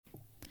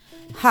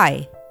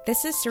Hi,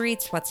 this is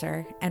Sarit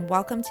Switzer, and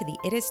welcome to the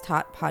It Is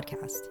Taught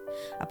podcast,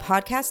 a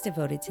podcast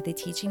devoted to the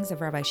teachings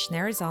of Rabbi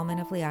Shneur Zalman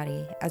of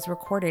Liadi as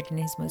recorded in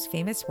his most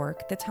famous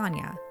work, the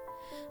Tanya.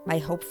 My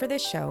hope for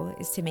this show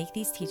is to make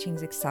these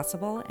teachings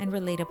accessible and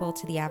relatable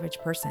to the average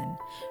person,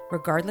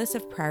 regardless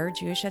of prior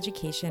Jewish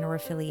education or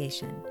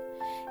affiliation.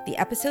 The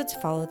episodes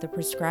follow the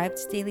prescribed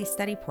daily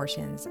study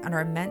portions and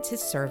are meant to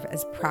serve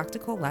as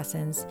practical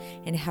lessons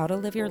in how to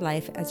live your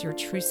life as your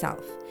true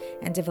self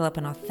and develop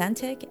an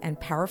authentic and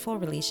powerful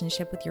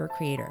relationship with your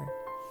Creator.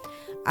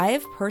 I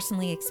have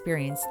personally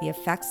experienced the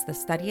effects the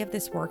study of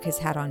this work has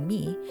had on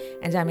me,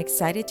 and I'm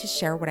excited to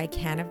share what I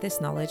can of this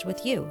knowledge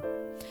with you.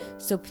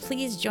 So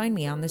please join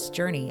me on this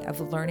journey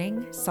of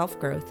learning,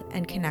 self-growth,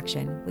 and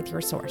connection with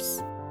your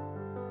source.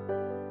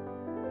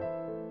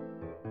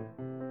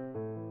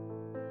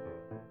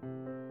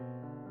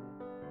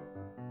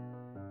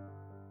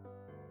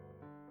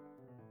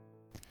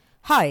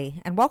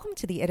 Hi, and welcome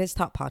to the It Is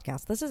Taught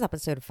podcast. This is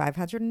episode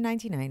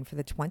 599 for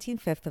the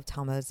 25th of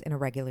Tammuz in a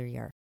regular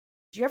year.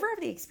 Do you ever have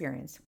the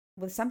experience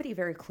with somebody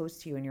very close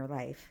to you in your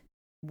life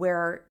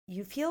where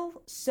you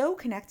feel so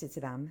connected to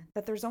them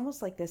that there's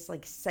almost like this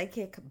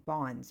psychic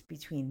bond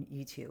between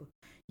you two?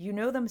 You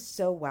know them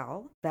so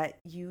well that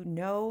you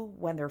know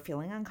when they're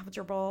feeling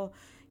uncomfortable,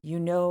 you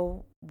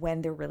know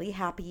when they're really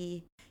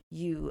happy,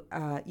 you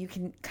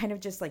can kind of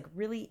just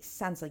really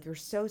sense you're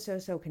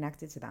so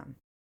connected to them.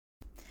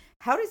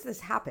 How does this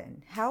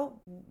happen?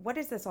 What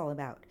is this all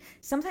about?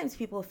 Sometimes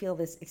people feel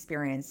this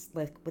experience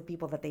with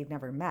people that they've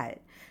never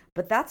met,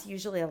 but that's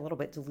usually a little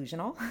bit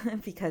delusional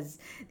because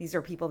these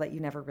are people that you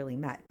never really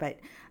met.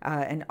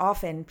 And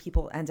often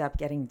people end up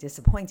getting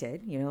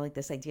disappointed,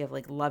 this idea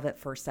of love at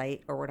first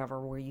sight or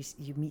whatever, where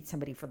you meet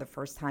somebody for the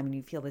first time and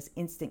you feel this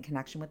instant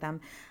connection with them.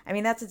 I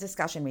mean, that's a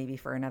discussion maybe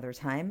for another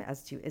time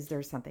as to, is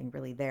there something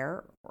really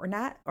there or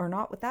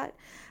not with that?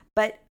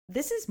 But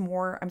this is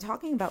more, I'm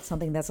talking about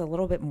something that's a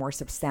little bit more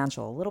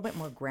substantial, a little bit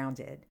more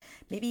grounded.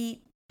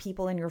 Maybe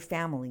people in your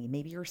family,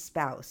 maybe your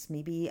spouse,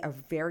 maybe a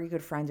very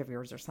good friend of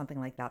yours or something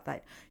like that,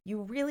 that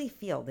you really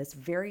feel this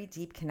very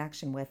deep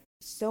connection with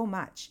so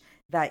much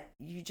that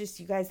you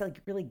guys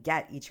really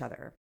get each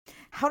other.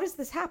 How does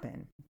this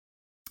happen?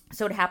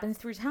 So it happens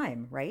through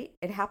time, right?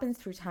 It happens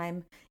through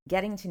time,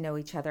 getting to know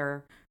each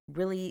other,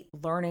 really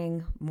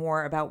learning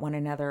more about one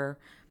another,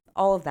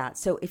 all of that.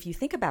 So if you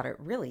think about it,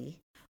 really,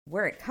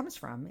 where it comes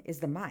from is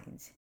the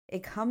mind.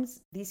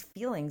 These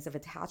feelings of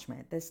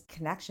attachment, this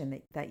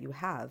connection that you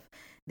have,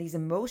 these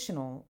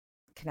emotional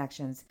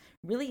connections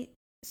really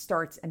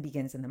starts and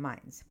begins in the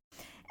mind.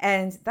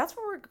 And that's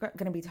what we're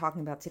going to be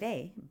talking about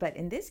today. But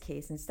in this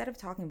case, instead of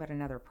talking about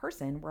another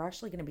person, we're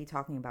actually going to be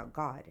talking about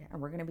God. And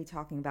we're going to be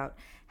talking about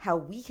how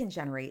we can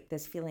generate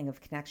this feeling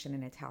of connection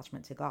and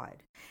attachment to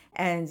God.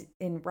 And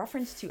in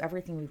reference to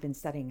everything we've been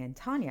studying in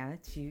Tanya,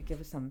 to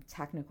give us some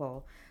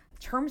technical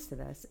terms to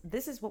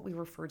this is what we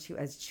refer to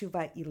as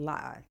tshuva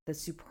ilah, the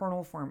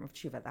supernal form of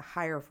tshuva, the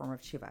higher form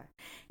of tshuva.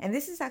 And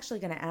this is actually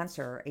going to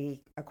answer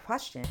a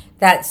question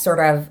that sort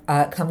of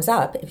comes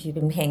up if you've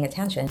been paying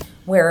attention,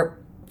 where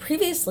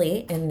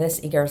previously in this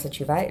Igeres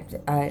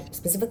Tshuva,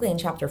 specifically in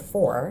chapter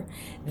 4,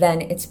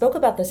 then it spoke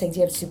about this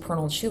idea of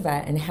supernal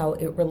tshuva and how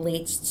it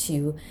relates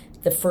to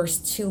the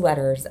first two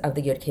letters of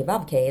the Yud Kei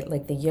Vav Kei,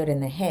 like the Yud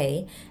and the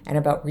Hey, and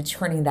about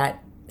returning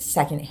that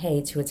second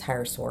Hey to its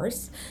higher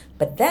source.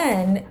 But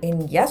then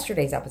in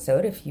yesterday's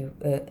episode, if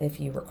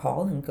you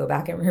recall, and go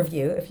back and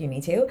review if you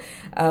need to,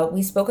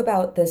 we spoke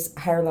about this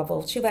higher level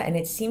of tshuva, and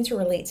it seemed to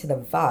relate to the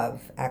Vav,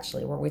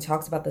 actually, where we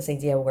talked about this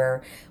idea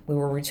where we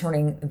were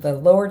returning, the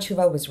lower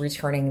tshuva was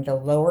returning the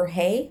lower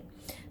Hey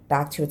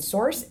back to its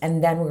source,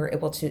 and then we were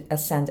able to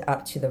ascend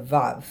up to the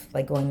Vav,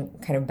 going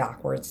kind of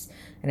backwards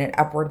in an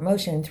upward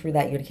motion through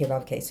that Yud Kei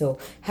Vav Kei. So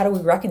how do we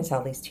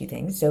reconcile these two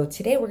things? So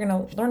today we're going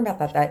to learn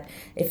about that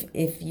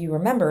if you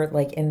remember,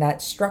 in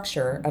that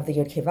structure of the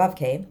Yud Kei Vav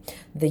Kei,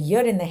 the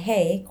Yud and the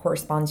Hey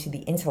correspond to the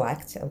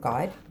intellect of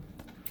God,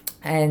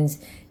 and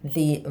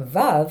the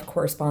Vav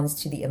corresponds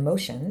to the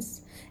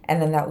emotions,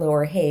 and then that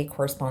lower Hey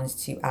corresponds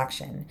to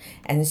action.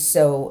 And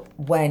so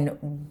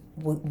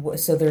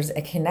so there's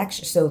a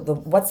connection. So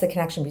what's the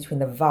connection between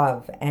the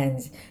Vav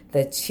and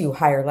the two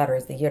higher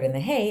letters, the Yud and the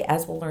Hey?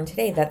 As we'll learn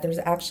today, that there's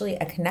actually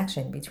a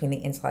connection between the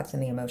intellect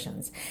and the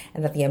emotions,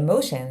 and that the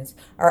emotions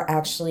are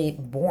actually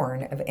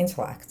born of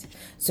intellect.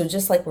 So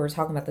just like we were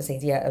talking about this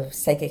idea of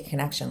psychic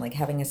connection, like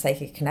having a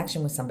psychic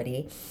connection with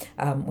somebody,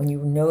 when you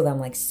know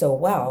them so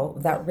well,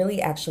 that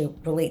really actually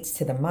relates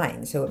to the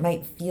mind. So it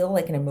might feel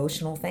like an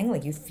emotional thing,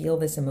 like you feel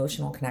this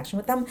emotional connection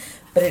with them,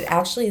 but it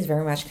actually is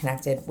very much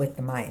connected with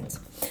the mind.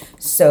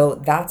 So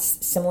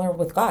that's similar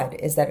with God,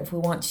 is that if we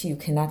want to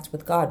connect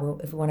with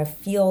God, if we want to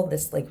feel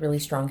this really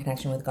strong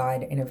connection with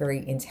God in a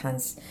very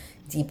intense,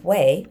 deep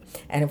way,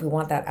 and if we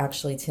want that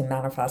actually to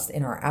manifest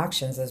in our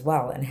actions as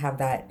well, and have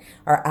that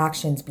our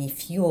actions be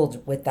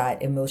fueled with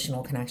that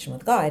emotional connection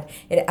with God,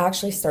 it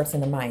actually starts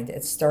in the mind.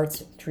 It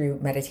starts through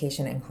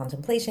meditation and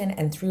contemplation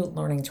and through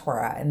learning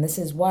Torah. And this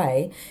is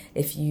why,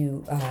 if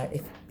you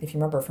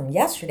remember from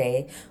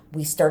yesterday,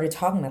 we started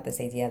talking about this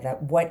idea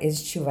that what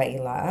is tshuva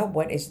ilah,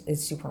 what is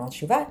supernal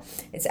tshuva.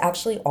 It's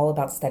actually all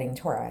about studying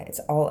Torah. It's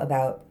all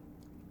about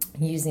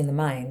using the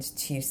mind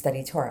to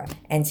study Torah.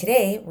 And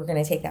today we're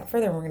going to take that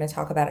further, and we're going to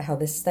talk about how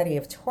this study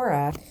of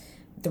Torah,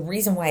 the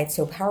reason why it's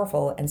so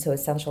powerful and so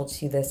essential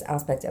to this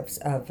aspect of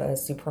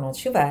supernal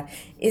tshuva,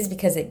 is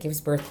because it gives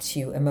birth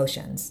to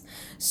emotions.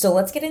 So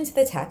let's get into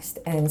the text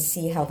and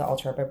see how the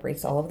Alter Rebbe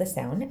breaks all of this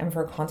down. And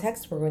for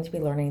context, we're going to be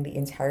learning the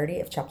entirety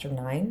of chapter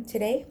 9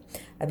 today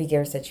of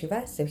Igeres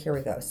Tshuva. So here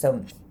we go.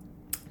 So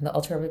the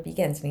Alter Rebbe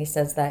begins, and he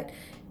says that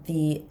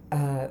the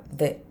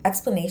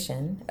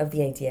explanation of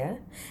the idea,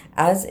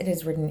 as it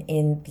is written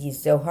in the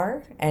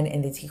Zohar and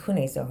in the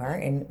Tikkun Zohar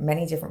in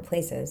many different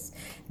places,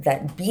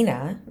 that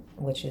Bina,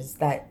 which is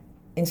that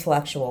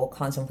intellectual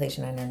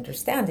contemplation and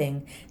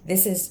understanding,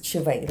 this is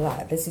tshuva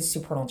ilah, this is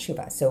supernal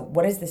tshuva. So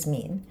what does this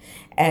mean?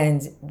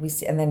 And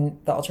then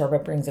the Alter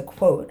Rebbe brings a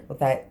quote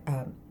that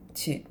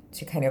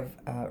to kind of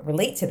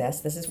relate to this.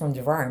 This is from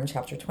Devarim,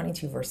 chapter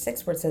 22, verse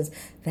 6, where it says,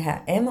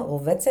 "V'ha'em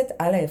ulvetzet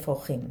ala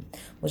efochim,"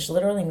 which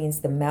literally means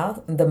the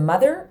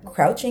mother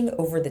crouching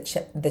over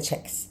the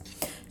chicks.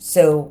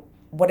 So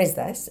what is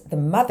this? The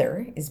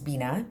mother is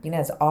Bina. Bina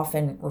is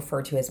often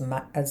referred to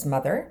as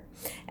mother,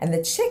 and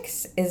the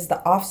chicks is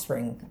the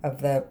offspring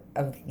of the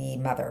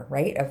mother,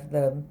 right? Of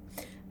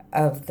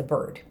the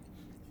bird.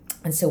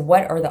 And so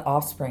what are the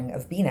offspring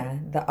of Bina?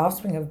 The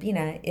offspring of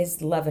Bina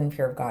is love and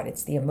fear of God.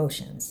 It's the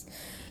emotions.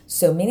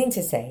 So meaning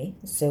to say,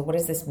 so what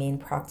does this mean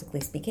practically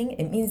speaking?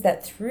 It means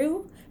that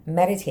through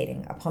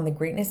meditating upon the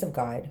greatness of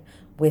God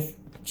with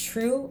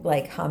true,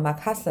 like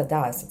hamakas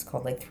ladas, it's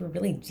called, like through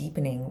really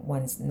deepening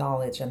one's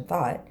knowledge and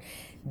thought,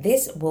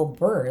 this will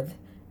birth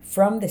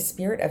from the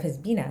spirit of his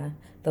Bina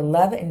the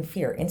love and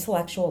fear,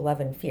 intellectual love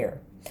and fear,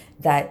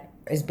 that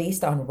is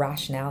based on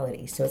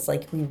rationality. So it's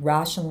like we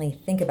rationally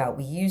think about,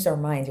 we use our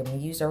mind and we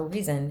use our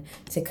reason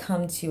to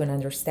come to an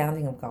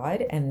understanding of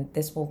God, and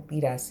this will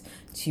lead us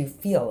to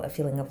feel a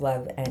feeling of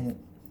love and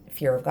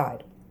fear of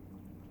God.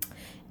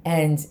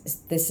 And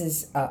this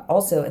is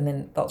also, and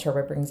then the Alter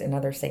Rebbe brings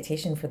another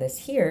citation for this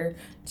here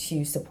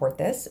to support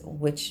this,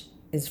 which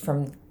is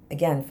from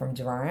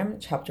Devarim,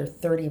 chapter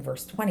 30,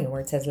 verse 20,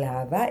 where it says,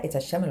 "La'ava et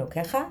Hashem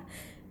Elokecha."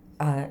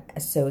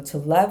 So to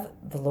love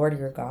the Lord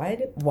your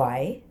God.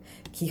 Why?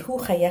 Ki hu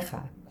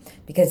chayecha,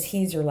 because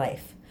He's your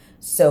life.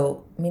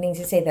 So meaning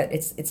to say that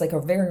it's like a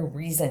very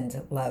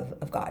reasoned love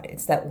of God.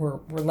 It's that we're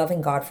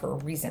loving God for a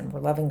reason. We're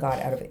loving God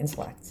out of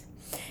intellect.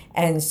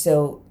 And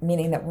so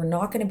meaning that we're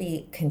not going to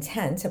be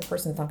content, a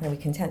person's not going to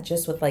be content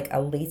just with like a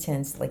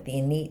latent, like the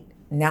innate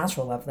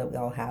natural love that we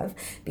all have,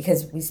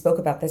 because we spoke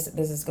about this.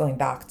 This is going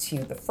back to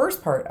the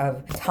first part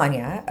of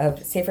Tanya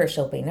of Sefer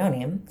Shel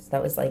Beinonim. So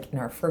that was like in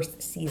our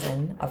first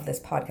season of this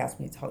podcast.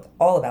 We talked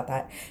all about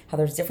that, how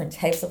there's different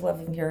types of love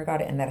and fear of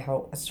God, and that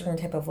how a certain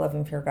type of love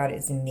and fear of God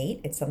is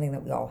innate. It's something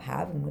that we all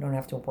have and we don't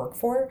have to work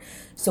for.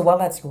 So while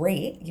that's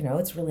great,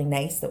 it's really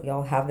nice that we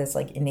all have this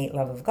like innate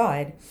love of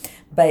God,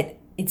 but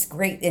it's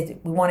great.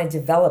 We want to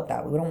develop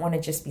that. We don't want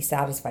to just be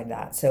satisfied with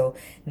that. So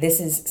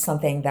this is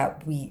something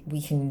that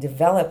we can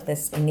develop,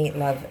 this innate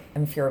love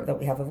and fear that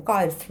we have of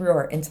God through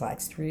our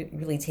intellects, through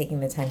really taking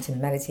the time to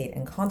meditate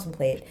and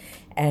contemplate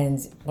and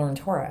learn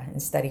Torah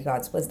and study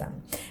God's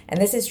wisdom. And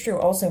this is true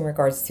also in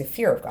regards to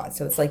fear of God.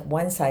 So it's like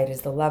one side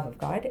is the love of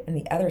God and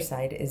the other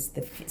side is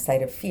the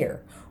side of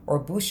fear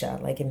or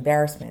busha, like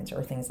embarrassment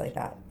or things like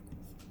that.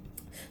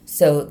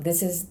 So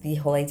this is the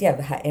whole idea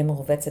of ha'em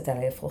ulvetzet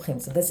ala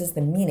efochim. So this is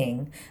the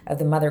meaning of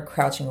the mother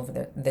crouching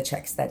over the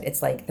chicks, that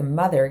it's like the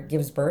mother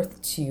gives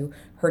birth to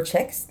her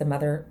chicks, the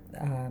mother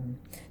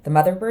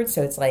bird.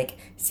 So it's like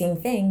same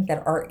thing,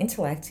 that our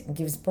intellect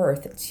gives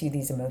birth to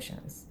these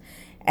emotions.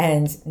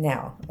 And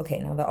now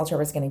the Alter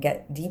Rebbe is going to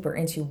get deeper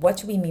into what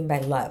do we mean by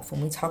love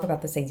when we talk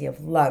about this idea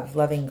of love,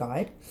 loving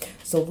God.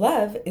 So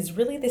love is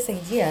really this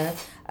idea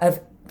of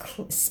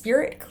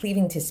spirit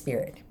cleaving to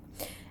spirit.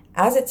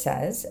 As it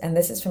says, and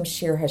this is from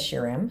Shir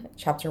HaShirim,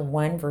 chapter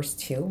 1, verse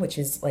 2, which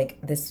is like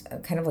this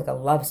kind of like a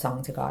love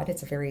song to God.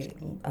 It's a very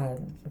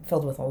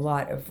filled with a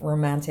lot of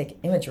romantic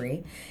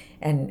imagery,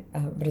 and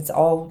but it's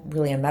all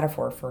really a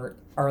metaphor for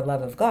our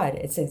love of God.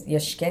 It says,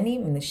 Yashkeni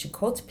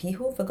minishikot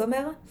pihu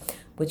v'gomer,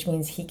 which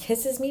means He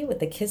kisses me with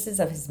the kisses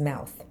of His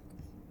mouth.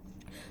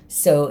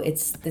 So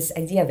it's this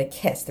idea of a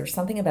kiss. There's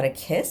something about a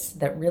kiss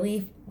that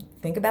really,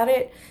 think about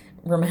it,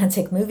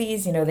 romantic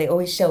movies, they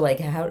always show like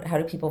how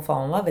do people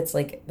fall in love? It's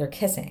like they're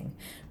kissing,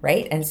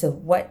 right? And so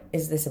what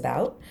is this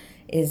about?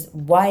 is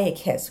why a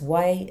kiss?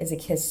 Why is a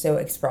kiss so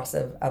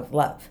expressive of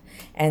love?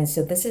 And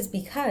so this is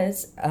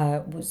because,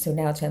 so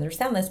now to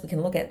understand this, we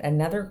can look at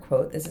another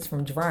quote. This is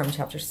from Devarim,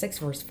 chapter 6,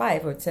 verse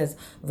 5, where it says,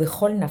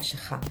 V'chol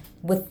nafshecha,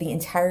 with the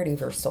entirety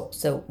of your soul.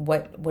 So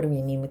what do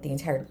we mean with the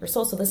entirety of your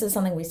soul? So this is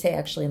something we say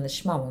actually in the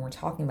Shema when we're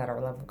talking about our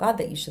love of God,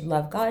 that you should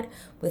love God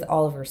with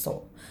all of your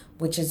soul,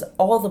 which is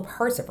all the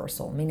parts of our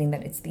soul, meaning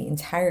that it's the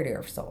entirety of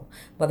our soul,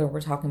 whether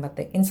we're talking about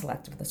the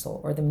intellect of the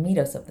soul or the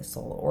midos of the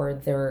soul or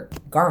their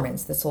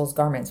garments, the soul's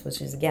garments,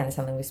 which is again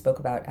something we spoke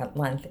about at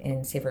length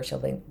in Sefer Shel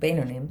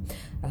Beinonim,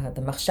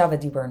 the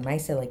machshava, dibur, and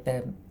maaseh, like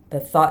the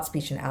thought,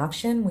 speech, and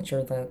action, which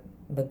are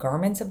the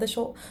garments of the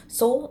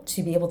soul,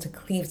 to be able to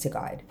cleave to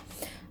God.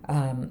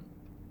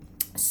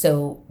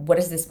 So what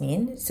does this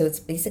mean? So it's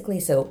basically,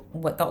 so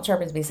what the Alter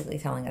Rebbe is basically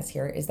telling us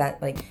here is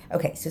that, like,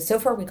 okay, so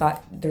far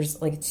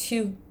there's like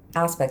two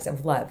aspects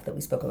of love that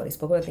we spoke about. We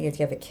spoke about the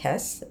idea of a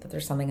kiss, that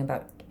there's something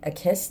about a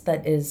kiss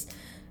that is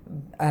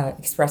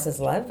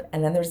expresses love,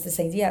 and then there's this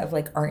idea of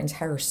like our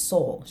entire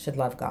soul should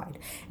love God.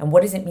 And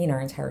what does it mean,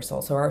 our entire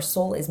soul? So our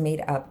soul is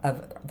made up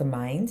of the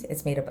mind,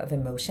 it's made up of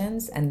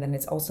emotions, and then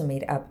it's also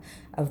made up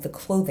of the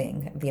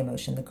clothing of the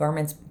emotion, the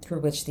garments through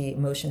which the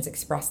emotions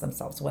express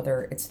themselves,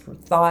 whether it's through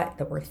thought,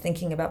 that we're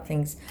thinking about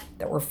things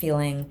that we're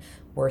feeling,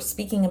 we're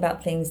speaking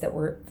about things that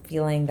we're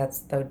feeling,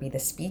 that would be the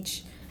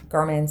speech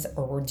garments,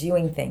 or we're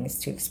doing things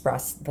to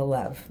express the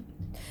love.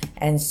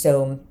 And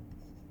so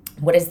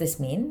what does this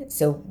mean?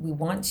 So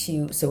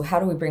how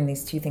do we bring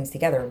these two things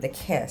together, the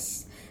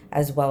kiss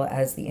as well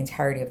as the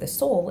entirety of the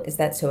soul, is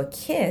that, so a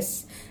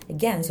kiss,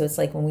 again, so it's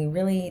like when we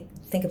really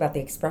think about the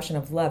expression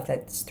of love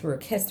that's through a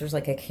kiss, there's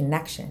like a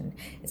connection.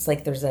 It's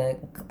like there's a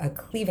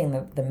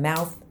cleaving, the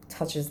mouth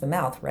touches the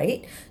mouth,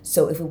 right?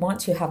 So if we want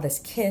to have this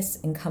kiss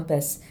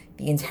encompass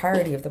the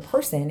entirety of the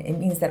person, it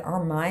means that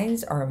our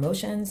minds, our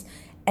emotions,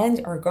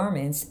 and our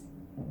garments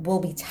will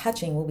be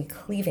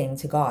cleaving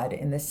to God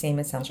in the same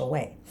essential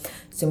way.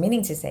 So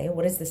meaning to say,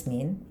 what does this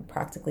mean,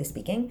 practically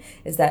speaking,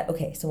 is that,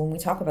 okay, so when we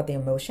talk about the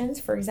emotions,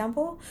 for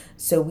example,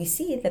 so we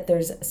see that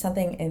there's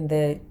something in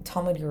the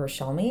Talmud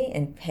Yerushalmi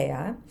in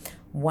Peah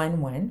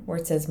 1:1 where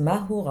it says,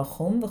 Mahu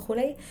rachum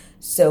v'chulei.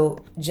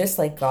 So just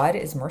like God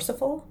is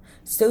merciful,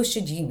 so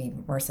should you be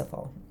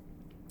merciful.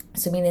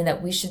 So meaning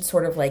that we should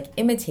sort of like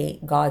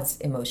imitate God's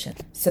emotion,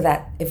 so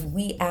that if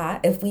we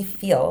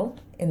feel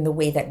in the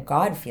way that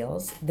God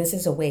feels, this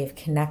is a way of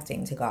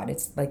connecting to God.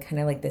 It's like kind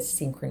of like this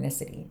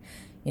synchronicity,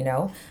 you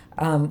know?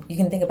 You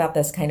can think about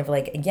this kind of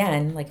like,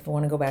 again, like if I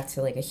want to go back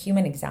to like a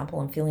human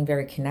example and feeling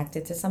very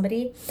connected to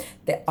somebody,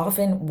 that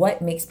often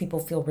what makes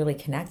people feel really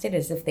connected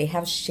is if they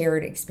have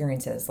shared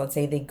experiences. Let's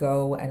say they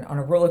go on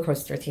a roller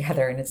coaster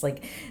together and it's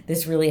like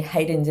this really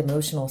heightened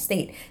emotional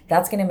state.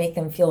 That's going to make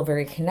them feel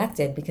very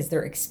connected because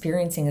they're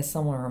experiencing a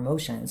similar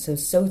emotion.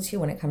 So too,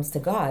 when it comes to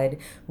God,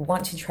 we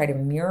want to try to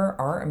mirror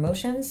our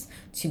emotions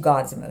to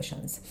God's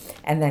emotions.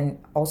 And then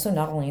also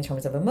not only in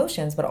terms of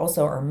emotions, but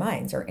also our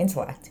minds, our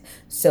intellect.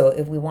 So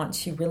if we want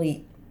to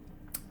really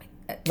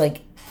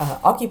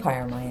occupy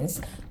our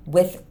minds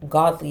with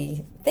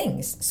godly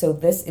things. So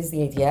this is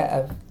the idea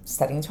of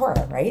studying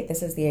Torah, right?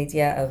 This is the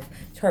idea of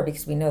Torah,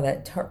 because we know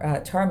that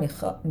Torah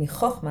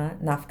michochma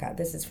nafka.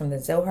 This is from the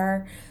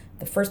Zohar,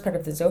 the first part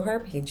of the Zohar,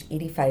 page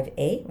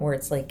 85a, where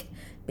it's like,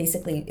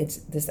 basically it's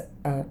this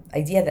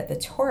idea that the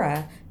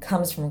Torah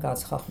comes from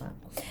God's chochmah.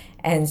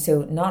 And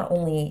so not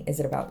only is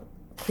it about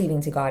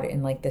cleaving to God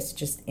in like this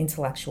just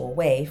intellectual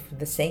way for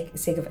the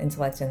sake of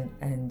intellect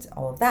and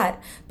all of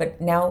that, but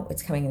now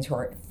it's coming into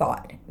our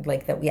thought,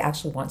 like that we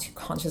actually want to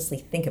consciously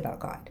think about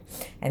God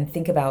and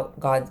think about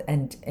God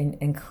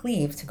and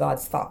cleave to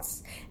God's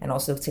thoughts, and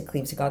also to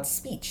cleave to God's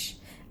speech.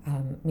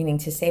 Meaning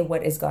to say,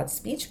 what is God's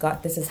speech?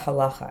 God, this is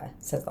halacha,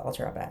 says the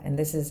Alter Rebbe, and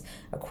this is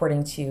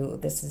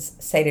this is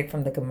cited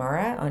from the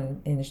Gemara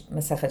in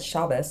Masechet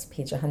Shabbos,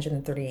 page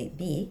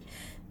 138b.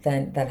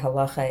 Then that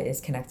halacha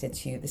is connected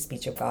to the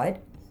speech of God.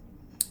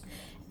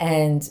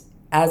 And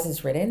as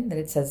is written, that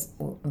it says,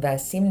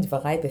 V'asim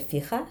dvarai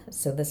beficha.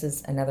 So this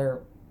is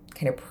another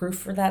kind of proof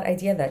for that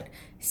idea that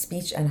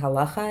speech and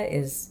halacha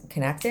is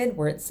connected,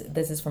 where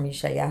this is from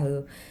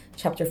Yeshayahu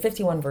chapter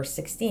 51, verse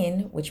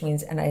 16, which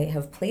means, and I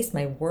have placed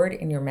my word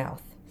in your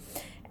mouth.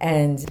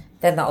 And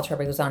then the Alter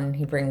Rebbe goes on and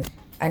he brings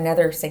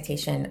another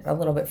citation a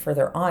little bit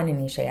further on in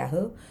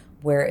Yeshayahu,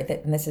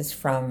 and this is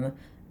from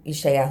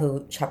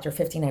Yeshayahu chapter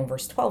 59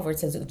 verse 12, where it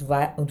says,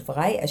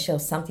 Udvarai asher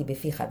samti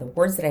beficha, the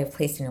words that I have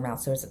placed in your mouth.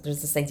 So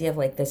there's this idea of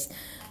like this,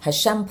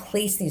 Hashem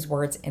placed these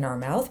words in our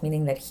mouth,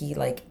 meaning that he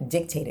like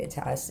dictated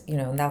to us,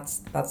 and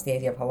that's the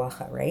idea of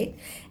halacha, right?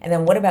 And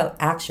then what about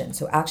action?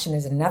 So action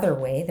is another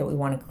way that we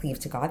want to cleave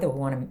to God, that we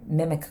want to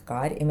mimic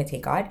God,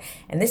 imitate God,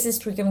 and this is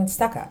through giving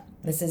tzedakah.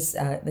 This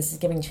is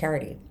giving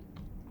charity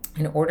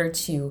in order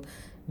to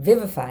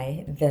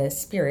vivify the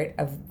spirit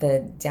of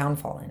the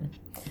downfallen.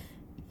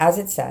 As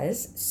it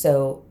says,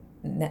 so,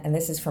 and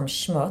this is from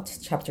Shmot,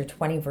 chapter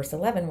 20, verse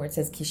 11, where it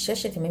says, that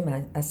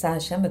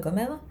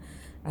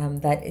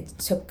it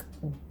took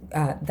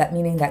that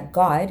meaning that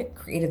God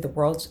created the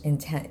world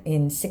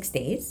in 6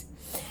 days.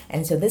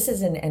 And so this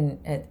is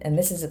and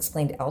this is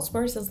explained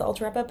elsewhere, says the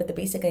Alter Rebbe, but the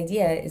basic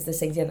idea is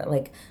this idea that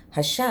like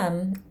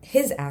Hashem,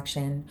 his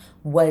action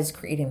was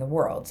creating the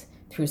world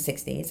through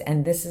 6 days.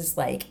 And this is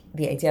like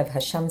the idea of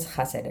Hashem's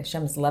chesed,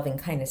 Hashem's loving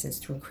kindness is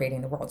through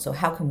creating the world. So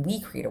how can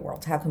we create a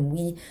world? How can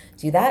we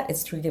do that?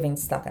 It's through giving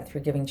tzedakah,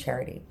 through giving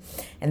charity.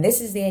 And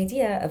this is the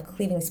idea of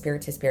cleaving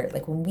spirit to spirit.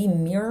 Like when we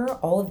mirror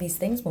all of these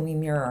things, when we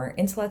mirror our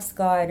intellects to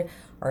God,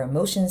 our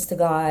emotions to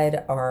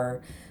God,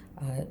 our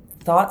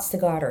thoughts to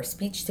God, our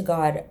speech to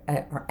God,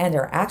 and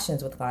our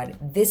actions with God.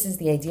 This is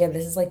the idea.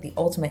 This is like the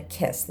ultimate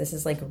kiss. This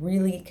is like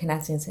really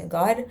connecting to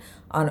God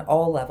on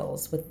all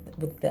levels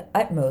with the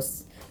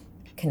utmost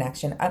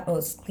connection,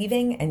 utmost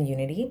cleaving and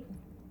unity,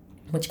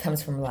 which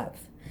comes from love.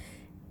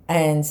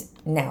 And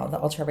now the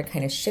Alter Rebbe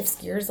kind of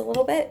shifts gears a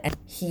little bit, and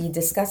he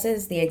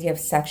discusses the idea of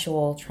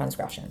sexual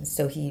transgressions.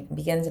 So he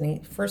begins and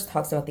he first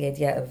talks about the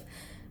idea of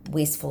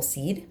wasteful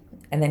seed.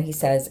 And then he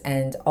says,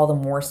 and all the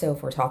more so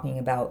if we're talking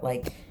about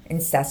like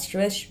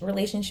incestuous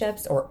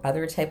relationships or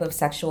other type of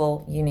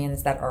sexual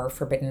unions that are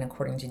forbidden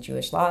according to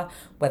Jewish law,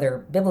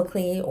 whether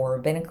biblically or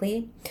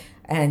rabbinically.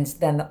 And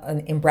then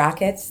in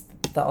brackets,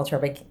 the Alter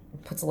Rebbe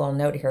puts a little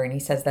note here, and he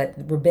says that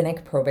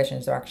rabbinic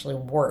prohibitions are actually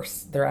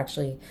worse. They're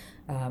actually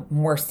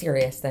more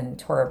serious than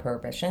Torah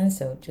prohibitions.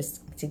 So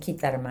just to keep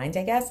that in mind,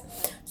 I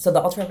guess. So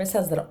the Alter Rebbe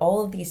says that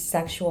all of these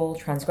sexual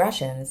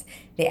transgressions,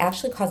 they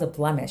actually cause a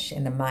blemish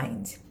in the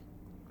mind.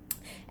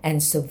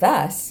 And so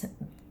thus,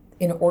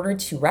 in order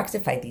to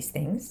rectify these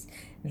things,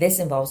 this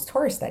involves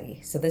Torah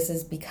study. So this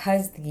is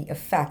because the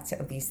effect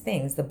of these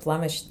things, the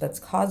blemish that's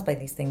caused by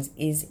these things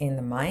is in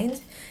the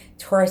mind.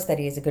 Torah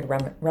study is a good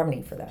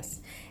remedy for this.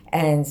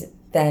 And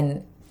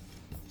then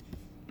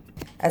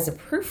as a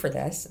proof for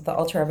this, the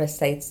Alter Rebbe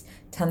cites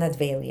Tanad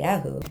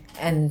Ve'Eliyahu,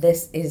 and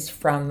this is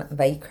from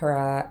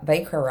Vayikra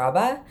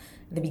Rabbah,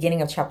 the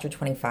beginning of chapter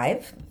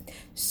 25.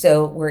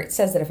 So where it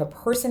says that if a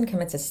person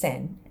commits a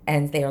sin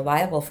and they are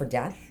liable for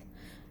death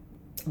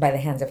by the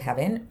hands of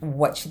heaven,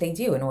 what should they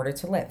do in order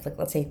to live? Like,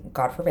 let's say,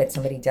 God forbid,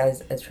 somebody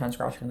does a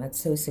transgression that's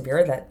so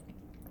severe that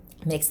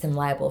makes them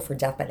liable for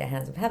death by the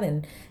hands of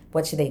heaven.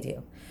 What should they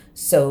do?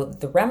 So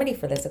the remedy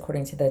for this,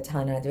 according to the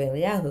Tana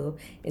Eliyahu,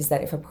 is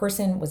that if a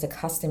person was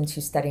accustomed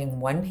to studying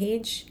one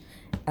page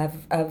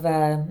of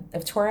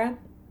Torah,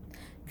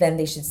 then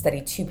they should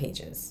study 2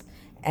 pages.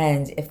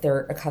 And if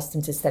they're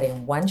accustomed to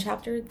studying 1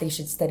 chapter, they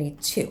should study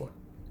 2,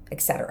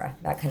 etc.,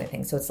 that kind of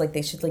thing. So it's like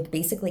they should like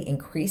basically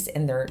increase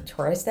in their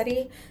Torah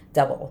study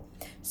double.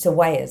 So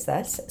why is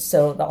this?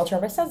 So the Alter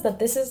Rebbe says that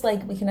this is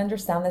like, we can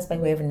understand this by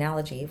way of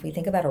analogy. If we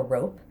think about a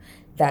rope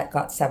that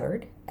got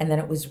severed and then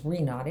it was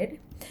reknotted,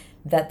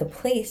 that the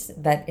place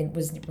that it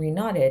was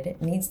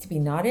reknotted needs to be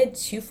knotted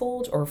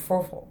 2-fold or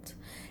 4-fold.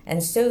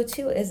 And so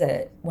too is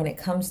it when it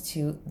comes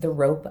to the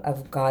rope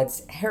of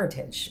God's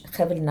heritage.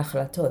 Chevel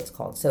Nachlato it's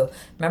called. So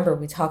remember,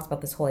 we talked about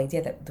this whole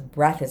idea that the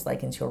breath is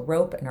likened to a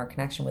rope, and our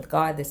connection with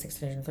God, the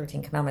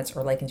 613 commandments,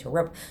 are likened to a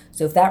rope.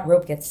 So if that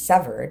rope gets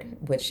severed,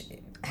 which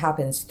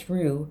happens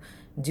through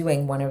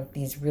doing one of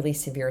these really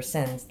severe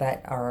sins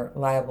that are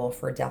liable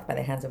for death by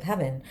the hands of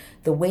heaven,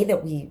 the way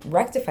that we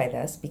rectify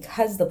this,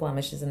 because the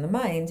blemish is in the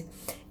mind,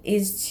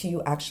 is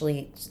to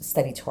actually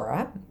study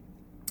Torah,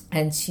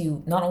 and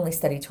to not only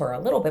study Torah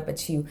a little bit, but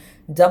to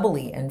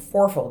doubly and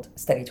 4-fold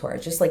study Torah.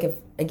 Just like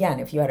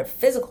if you had a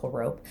physical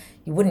rope,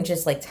 you wouldn't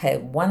just like tie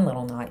one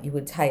little knot, you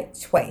would tie it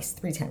twice,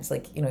 3 times.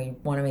 Like, you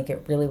want to make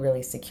it really,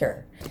 really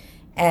secure.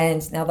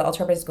 And now the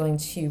Alter Rebbe is going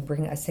to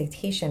bring a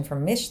citation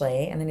from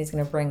Mishlei, and then he's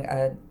going to bring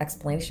an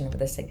explanation of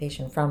this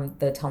citation from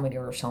the Talmud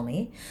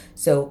Yerushalmi.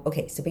 So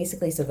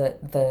basically,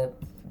 the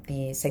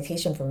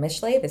citation from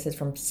Mishlei, this is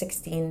from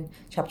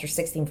chapter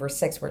 16, verse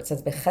 6, where it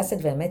says,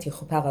 "Bechesed ve'emet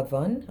yichupar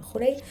avon,"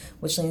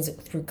 which means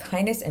through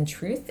kindness and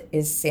truth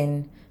is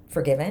sin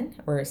forgiven,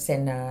 or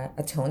sin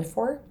atoned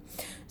for.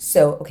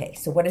 So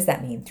what does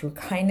that mean? Through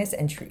kindness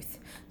and truth.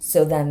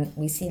 So then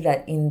we see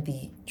that in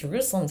the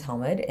Jerusalem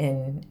Talmud,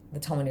 in the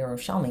Talmud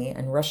Yerushalmi,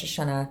 and Rosh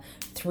Hashanah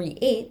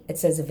 3:8, it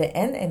says,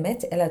 "Ve'en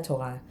emet ela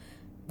Torah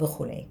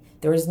v'chulei."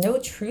 There is no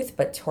truth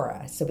but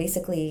Torah. So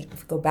basically,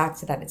 if we go back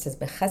to that, it says,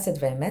 "Bechesed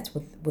ve'emet,"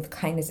 with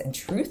kindness and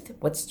truth.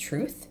 What's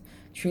truth?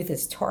 Truth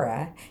is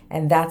Torah,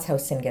 and that's how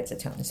sin gets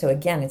atoned. So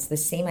again, it's the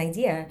same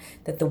idea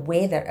that the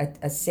way that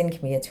a sin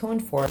can be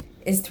atoned for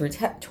is through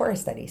Torah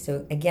study.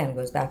 So again, it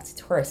goes back to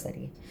Torah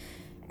study.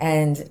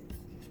 And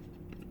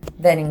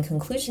then in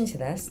conclusion to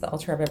this, the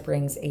Alter Rebbe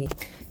brings a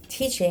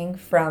teaching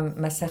from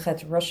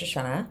Masechet Rosh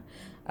Hashanah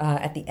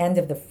at the end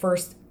of the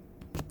first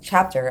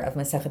chapter of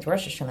Masechet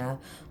Rosh Hashanah,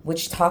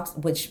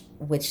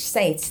 which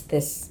cites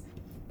this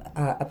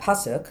a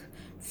pasuk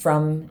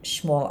from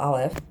Shmuel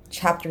Aleph,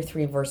 chapter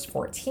 3, verse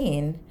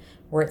 14,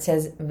 where it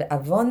says,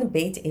 "Avon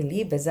beit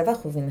Eli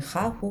bezevach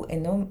uvincha hu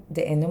eno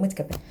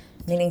mitkapeh,"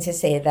 meaning to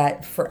say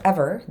that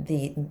forever,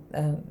 the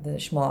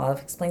Shmuel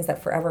Aleph explains that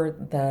forever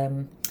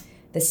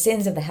the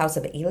sins of the house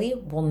of Eli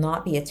will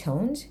not be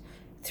atoned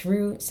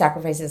through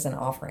sacrifices and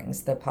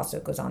offerings, the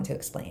pasuk goes on to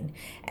explain.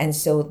 And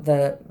so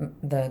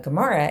the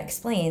Gemara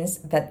explains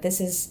that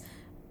this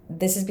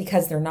is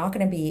because they're not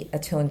going to be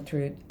atoned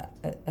through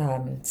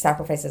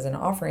sacrifices and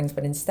offerings,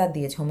 but instead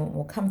the atonement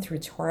will come through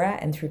Torah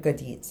and through good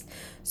deeds.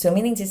 So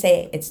meaning to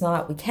say,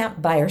 we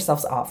can't buy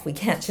ourselves off. We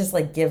can't just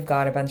like give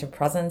God a bunch of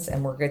presents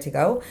and we're good to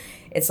go.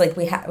 It's like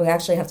we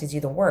actually have to do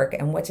the work.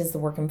 And what does the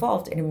work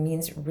involved? And it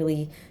means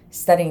really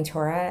studying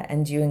Torah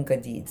and doing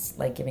good deeds,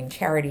 like giving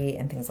charity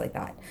and things like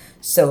that.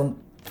 So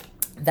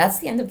that's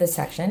the end of this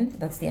section.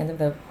 That's the end of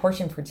the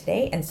portion for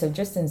today. And so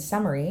just in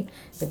summary,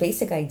 the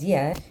basic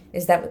idea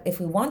is that if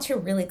we want to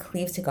really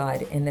cleave to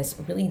God in this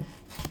really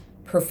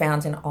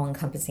profound and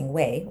all-encompassing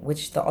way,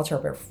 which the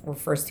Alter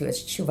refers to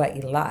as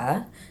tshuva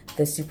ilah,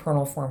 the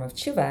supernal form of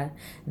tshuva,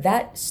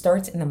 that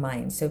starts in the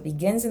mind. So it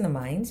begins in the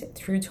mind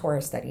through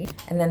Torah study.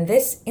 And then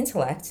this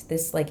intellect,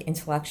 this like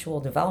intellectual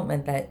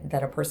development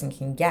that a person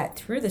can get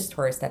through this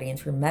Torah study and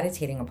through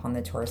meditating upon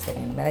the Torah study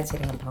and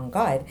meditating upon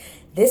God,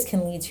 this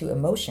can lead to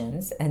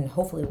emotions, and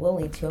hopefully will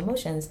lead to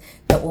emotions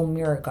that will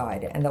mirror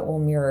God and that will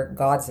mirror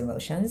God's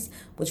emotions,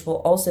 which will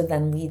also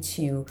then lead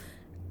to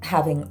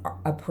having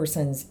a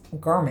person's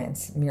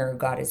garments mirror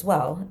God as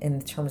well,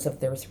 in terms of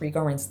their three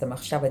garments, the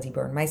machshava,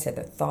 dibur, and ma'aseh.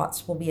 The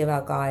thoughts will be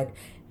about God,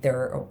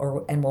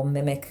 and will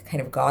mimic kind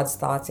of God's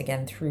thoughts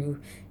again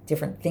through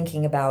different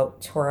thinking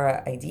about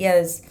Torah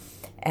ideas,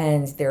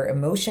 and their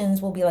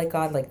emotions will be like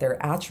God, like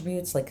their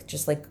attributes, like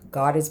just like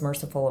God is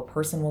merciful, a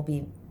person will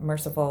be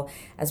merciful,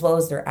 as well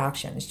as their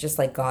actions, just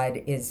like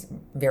God is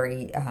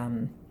very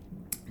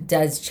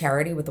does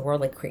charity with the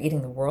world, like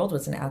creating the world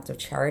was an act of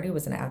charity,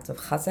 was an act of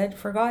chesed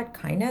for God,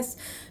 kindness.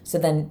 So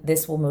then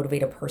this will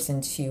motivate a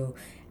person to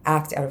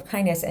act out of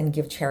kindness and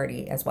give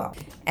charity as well.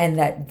 And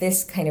that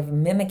this kind of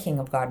mimicking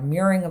of God,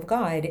 mirroring of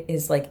God,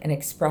 is like an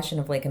expression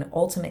of like an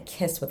ultimate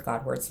kiss with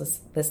God, where it's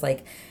this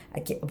like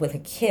with a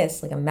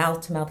kiss, like a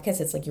mouth-to-mouth kiss,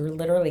 it's like you're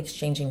literally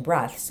exchanging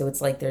breath. So it's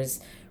like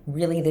there's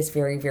really this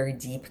very, very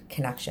deep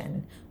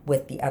connection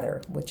with the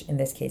other, which in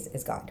this case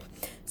is God.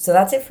 So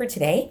that's it for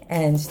today.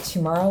 And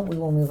tomorrow we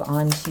will move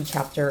on to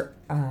chapter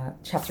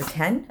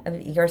 10 of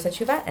Igeras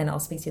HaTeshuvah, and I'll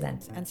speak to you then.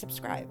 And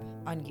subscribe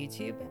on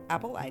YouTube,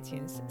 Apple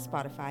iTunes,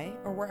 Spotify,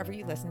 or wherever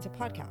you listen to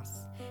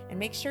podcasts. And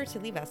make sure to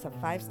leave us a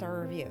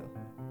 5-star review.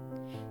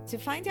 To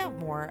find out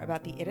more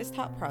about the It Is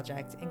Taught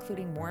project,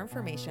 including more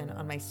information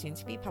on my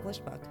soon-to-be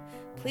published book,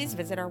 please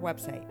visit our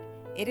website,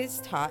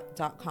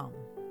 itistaught.com.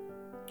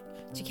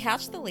 To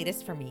catch the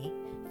latest from me,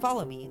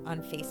 follow me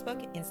on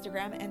Facebook,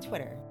 Instagram, and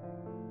Twitter.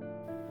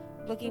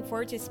 Looking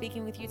forward to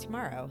speaking with you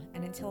tomorrow,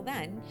 and until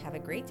then, have a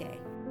great day.